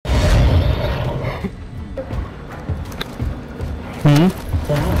Land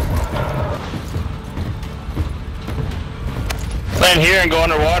here and go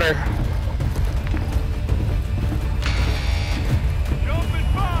underwater. Jump in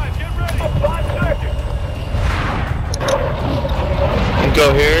 5, get ready. 5 seconds. And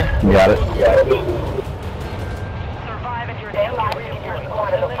go here. Got it. Survive if you're still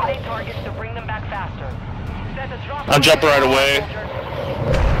reinforced. Eliminate targets to bring them back faster. Set a drop. I'll jump right away.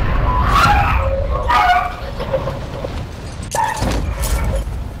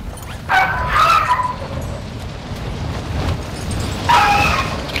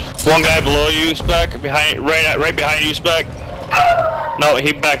 One guy below you, Spec, right behind you, Spec. No,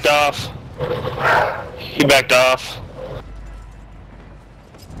 he backed off. He backed off.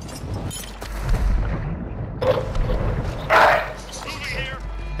 Moving here.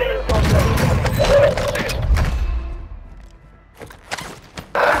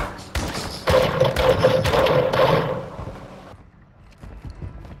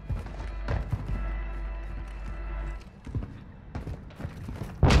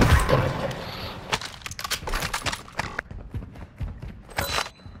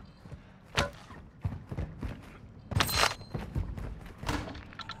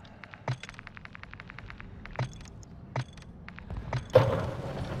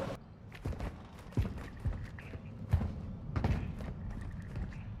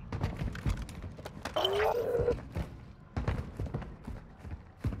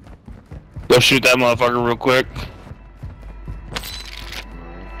 Go shoot that motherfucker real quick.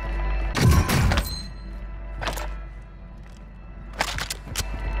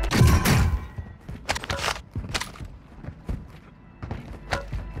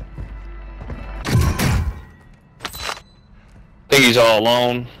 I think he's all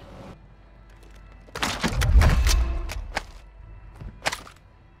alone.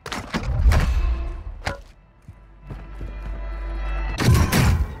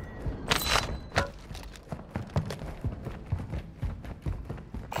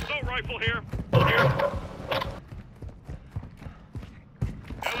 Assault rifle here.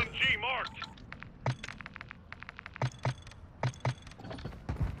 LMG marked.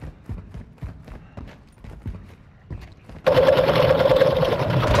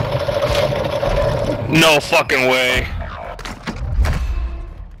 No fucking way.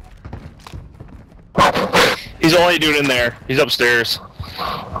 He's only dude in there. He's upstairs.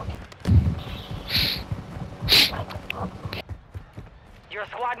 Your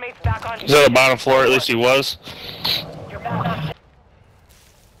squad mate's back on. He's on the bottom floor, at least he was. You're back on.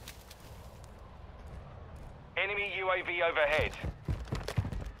 Enemy UAV overhead.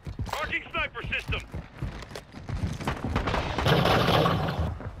 Marking sniper system.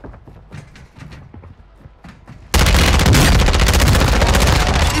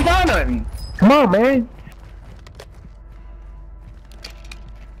 Come on, man.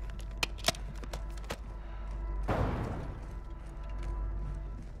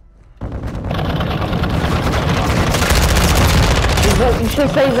 You should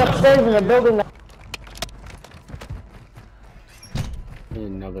say he's upstairs in the building.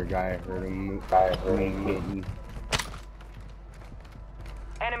 Another guy heard him. Hitting.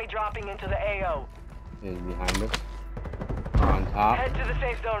 Enemy dropping into the AO. Is behind us. On top. Head to the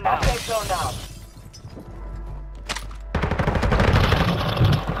safe zone now. Safe zone now.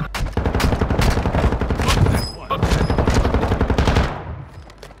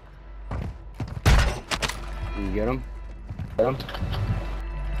 You get him? Get him?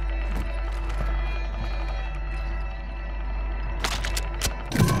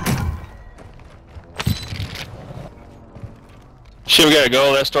 Shit, we gotta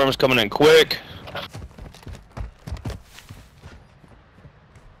go. That storm's coming in quick.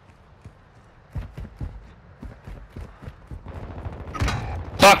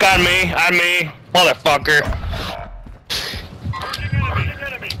 Fuck on me, motherfucker.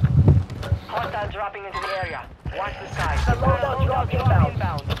 Enemy. Hostile dropping into the area. Watch the sky. Loadout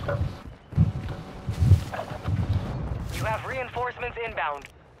inbound. You have reinforcements inbound.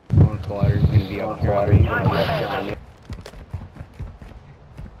 One collider's gonna be up here.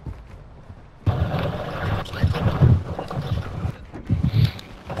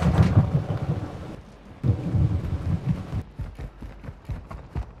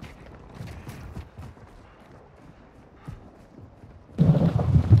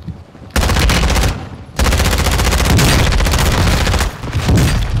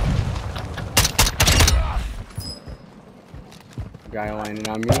 Guy landing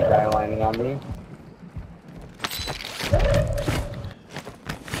on me. Guy up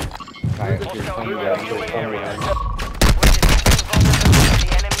here somewhere.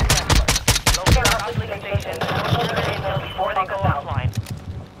 Locate our uplink station. Before they go out.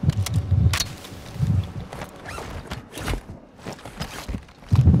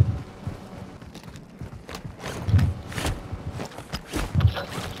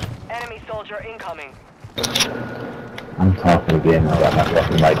 Enemy soldier incoming. I'm talking again. I got my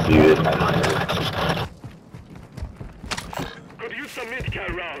fucking light muted. Could use some mid-car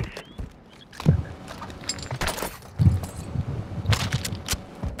rounds.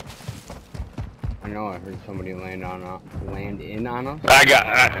 I know I heard somebody land in on us.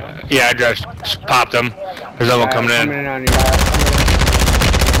 Yeah, I just popped him. There's another one coming in. on you.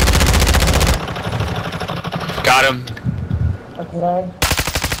 Got him. Okay.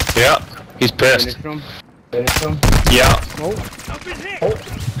 Yep. He's pissed. Finish him. Yeah. Oh.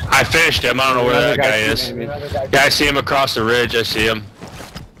 I finished him. I don't know where that guy is. Yeah, I see him across the ridge. I see him.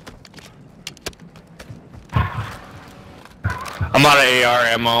 I'm out of AR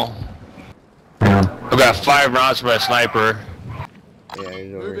ammo. I've got 5 rounds for my sniper. Yeah,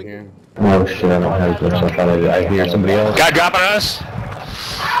 he's over here. Oh shit, I don't have this. I thought I hear somebody else. Guy dropping on us?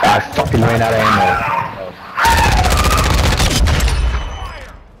 I fucking ran out of ammo.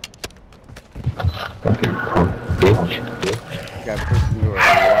 Fucking punk bitch. Got pushed into our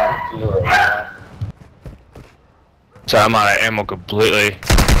So I'm out of ammo completely.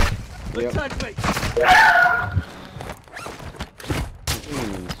 Yep. I didn't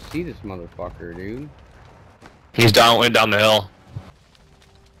even see this motherfucker, dude. He's went down the hill.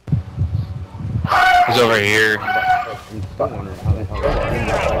 He's over here. I'm still wondering how the hell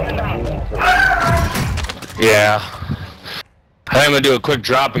Yeah. I think I'm gonna do a quick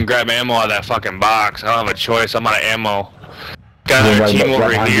drop and grab ammo out of that fucking box. I don't have a choice. I'm out of ammo. Got another team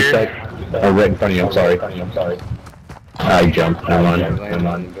over here. Right in front of you. I'm sorry. I jumped. Never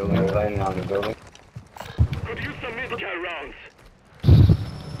mind. landing on the building. Could use some mid-car rounds.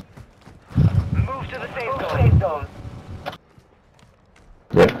 Move to the safe zone.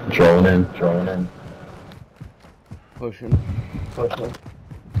 Yep, trolling in. Pushing.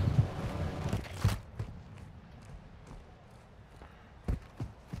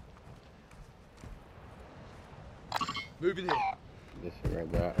 Moving here.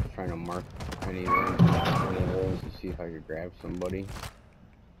 Disregard that. I was trying to mark any of those to see if I could grab somebody.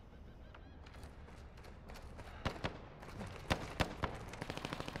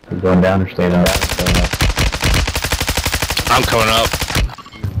 You going down or staying up? I'm coming up.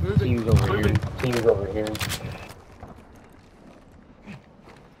 Team's over here.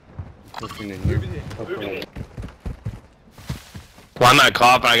 Pushing in here. Well, I'm not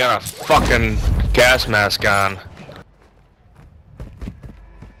coughing. I got a fucking gas mask on.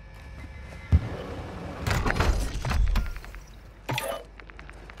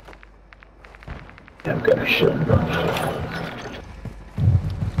 I've got a shit.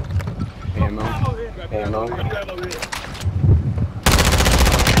 Ammo.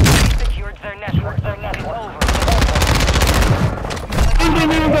 Secured their network. Over.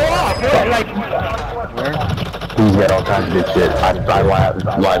 Where? He's got all kinds of good shit. I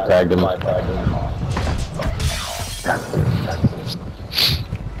live tagged him. I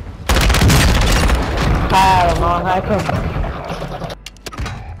don't know. I can.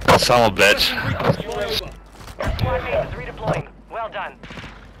 Son of a bitch. Squad mate is redeploying. Well done.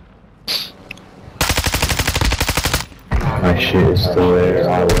 My shit is still there.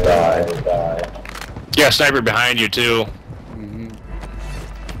 I will die. Yeah, sniper behind you too.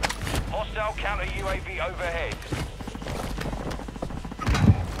 Hostile counter UAV overhead.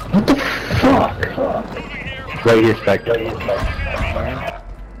 What the fuck? Right here, Spectre.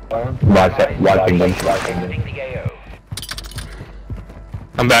 Live pinging.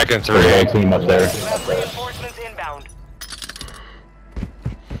 I'm back in 3. There's a whole team up there. Reinforcements inbound.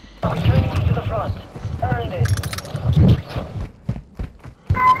 Returning to the front. Earned it.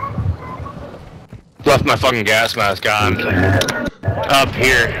 Left my fucking gas mask on. Up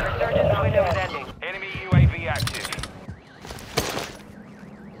here. Resurgence window is ending. Enemy UAV active.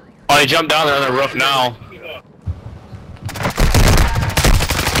 Oh, he jumped down there on the roof now.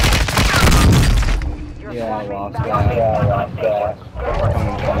 Yeah, I lost that.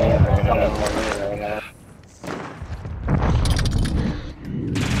 Coming from me right now.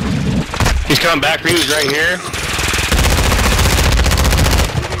 He's coming back for you. He's right here.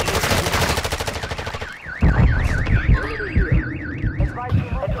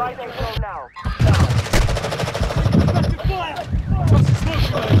 Advising flow now.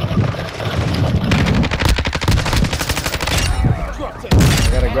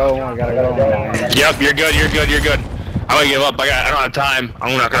 I gotta go. Yep, you're good. I'm gonna give up. I don't have time.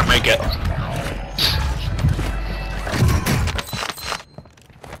 I'm not gonna make it.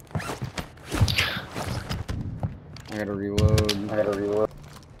 I gotta reload.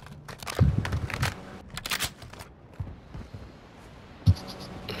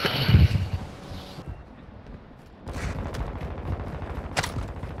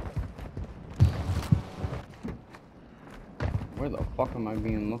 Where the fuck am I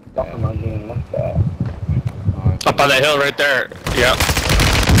being looked at? Up on that hill right there. Yep.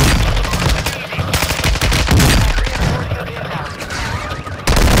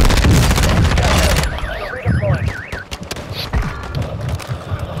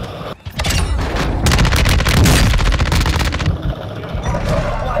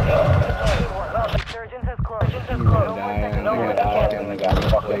 Surgeons has closed. I'm gonna die. I'm gonna fucking got me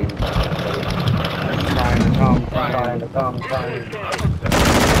played. Trying to come. I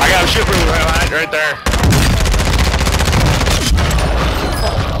got a shipper right there.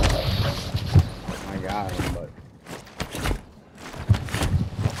 I got him, but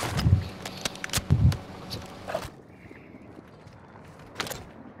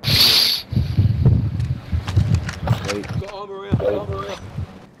wait.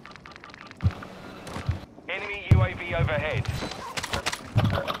 Enemy UAV overhead.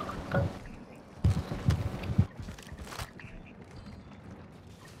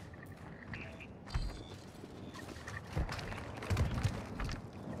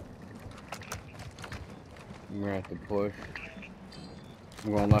 I'm gonna have to push.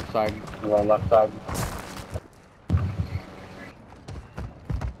 I'm going left side. You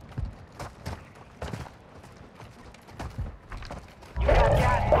got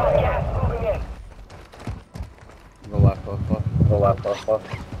gas moving in. Go left.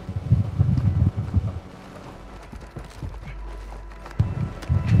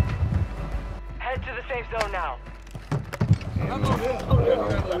 Head to the safe zone now.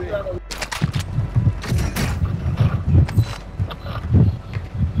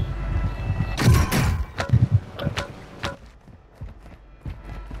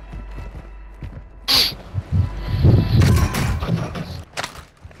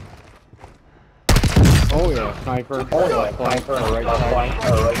 Oh yeah, sniper. Sniper, right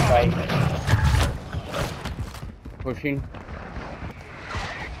side. Pushing.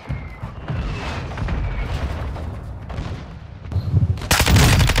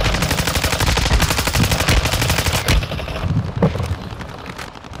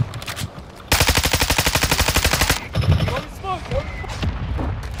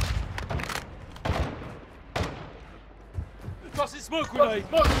 Smoke grenade!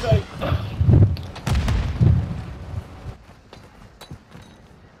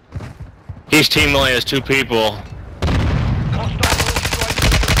 His team only has 2 people.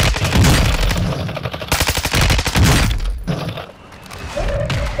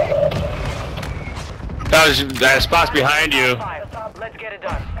 That spot's behind you. Let's get it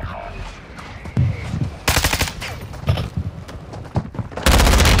done.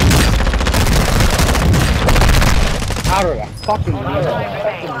 How did I fucking do that?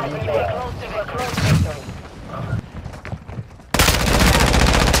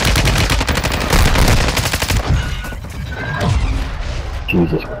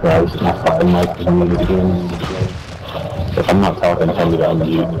 Jesus Christ, my fucking mic is muted again. If I'm not talking, tell me to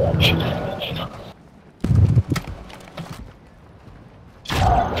unmute.